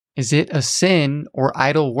Is it a sin or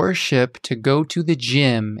idol worship to go to the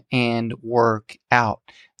gym and work out?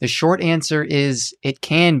 The short answer is it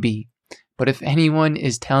can be. But if anyone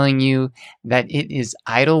is telling you that it is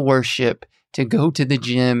idol worship to go to the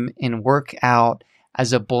gym and work out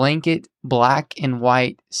as a blanket black and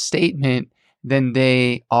white statement, then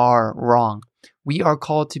they are wrong. We are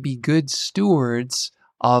called to be good stewards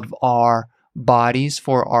of our bodies,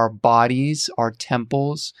 for our bodies are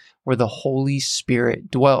temples where the Holy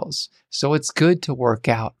Spirit dwells. So it's good to work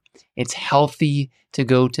out. It's healthy to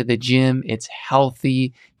go to the gym. It's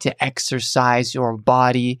healthy to exercise your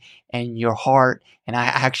body and your heart. And I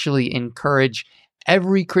actually encourage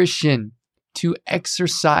every Christian to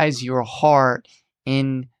exercise your heart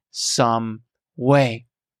in some way.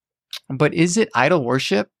 But is it idol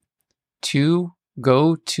worship to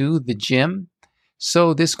go to the gym?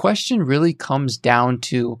 So this question really comes down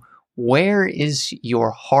to, where is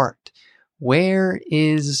your heart? Where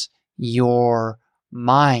is your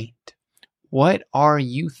mind? What are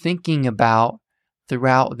you thinking about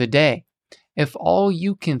throughout the day? If all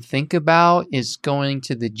you can think about is going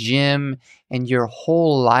to the gym and your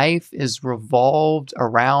whole life is revolved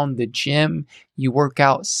around the gym, you work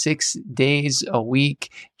out 6 days a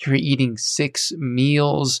week, you're eating 6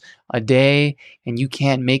 meals a day, and you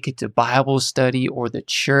can't make it to Bible study or the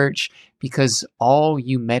church because all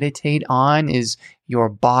you meditate on is your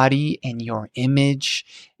body and your image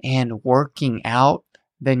and working out,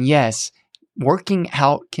 then yes, working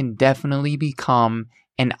out can definitely become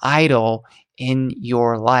an idol in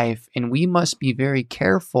your life. And we must be very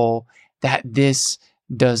careful that this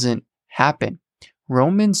doesn't happen.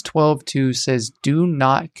 Romans 12:2 says, "Do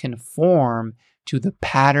not conform to the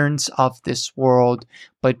patterns of this world,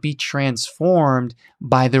 but be transformed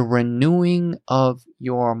by the renewing of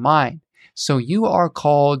your mind." So you are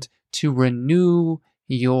called to renew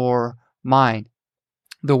your mind.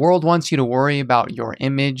 The world wants you to worry about your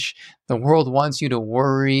image. The world wants you to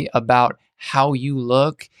worry about how you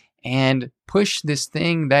look and push this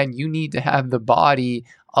thing that you need to have the body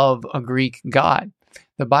of a Greek god.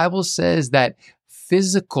 The Bible says that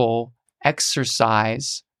physical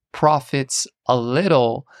exercise profits a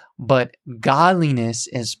little, but godliness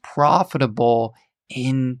is profitable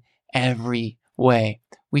in every way.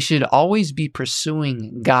 We should always be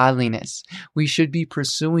pursuing godliness. We should be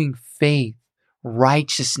pursuing faith,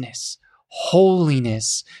 righteousness,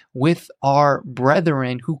 holiness with our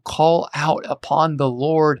brethren who call out upon the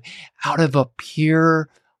Lord out of a pure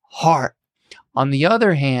heart. On the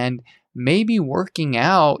other hand, maybe working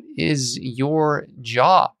out is your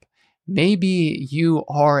job. Maybe you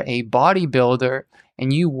are a bodybuilder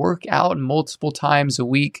and you work out multiple times a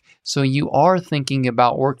week. So you are thinking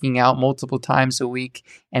about working out multiple times a week,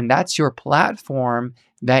 and that's your platform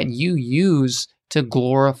that you use to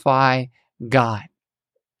glorify God.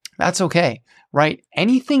 That's okay, right?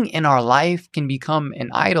 Anything in our life can become an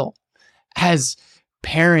idol. As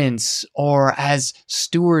parents or as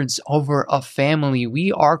stewards over a family,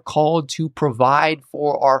 we are called to provide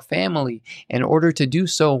for our family. In order to do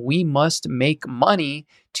so, we must make money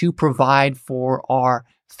to provide for our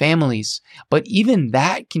families. But even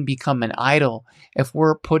that can become an idol if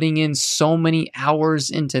we're putting in so many hours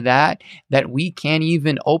into that we can't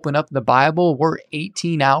even open up the Bible. We're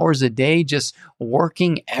 18 hours a day just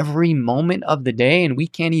working every moment of the day, and we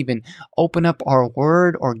can't even open up our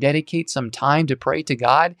word or dedicate some time to pray to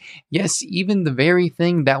God. Yes, even the very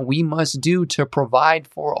thing that we must do to provide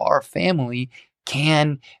for our family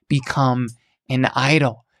can become an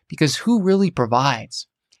idol, because who really provides?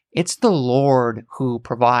 It's the Lord who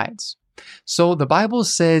provides. So the Bible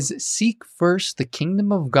says, "Seek first the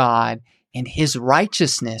kingdom of God and his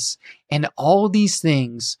righteousness, and all these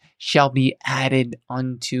things shall be added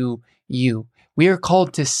unto you." We are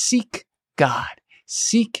called to seek God,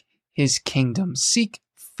 seek his kingdom, seek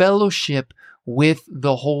fellowship with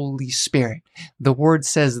the Holy Spirit. The word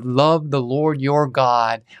says, "Love the Lord your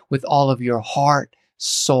God with all of your heart,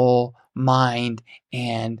 soul, mind,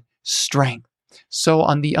 and strength." So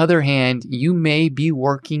on the other hand, you may be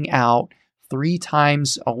working out 3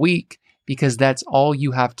 times a week because that's all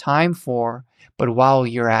you have time for. But while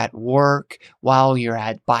you're at work, while you're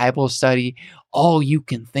at Bible study, all you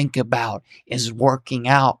can think about is working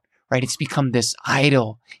out, right? It's become this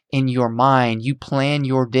idol in your mind. You plan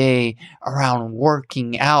your day around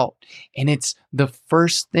working out, and it's the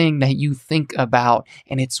first thing that you think about,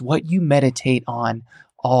 and it's what you meditate on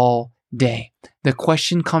all day. The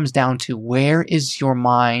question comes down to, where is your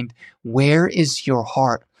mind? Where is your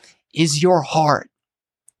heart? Is your heart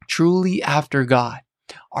truly after God?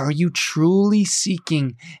 Are you truly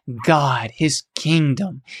seeking God, His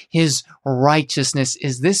kingdom, His righteousness?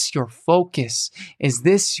 Is this your focus? Is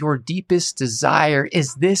this your deepest desire?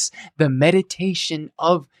 Is this the meditation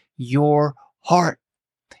of your heart?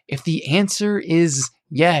 If the answer is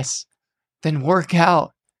yes, then work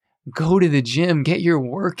out. Go to the gym, get your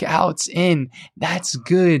workouts in. That's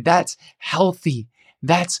good. That's healthy.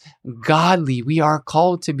 That's godly. We are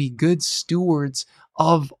called to be good stewards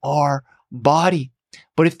of our body.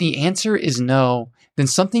 But if the answer is no, then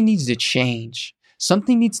something needs to change.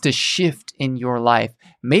 Something needs to shift in your life.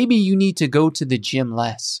 Maybe you need to go to the gym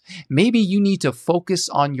less. Maybe you need to focus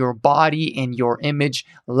on your body and your image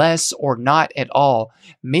less or not at all.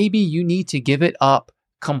 Maybe you need to give it up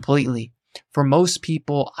completely. For most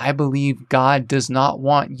people, I believe God does not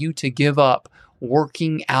want you to give up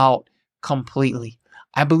working out completely.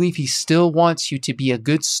 I believe He still wants you to be a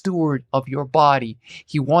good steward of your body.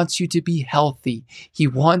 He wants you to be healthy. He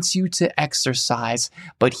wants you to exercise,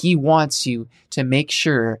 but He wants you to make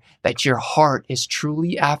sure that your heart is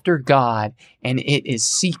truly after God and it is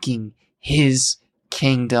seeking His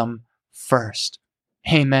kingdom first.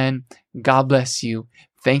 Amen. God bless you.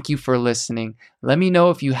 Thank you for listening. Let me know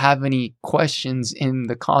if you have any questions in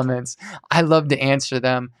the comments. I love to answer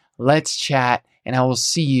them. Let's chat, and I will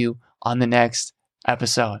see you on the next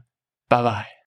episode. Bye-bye.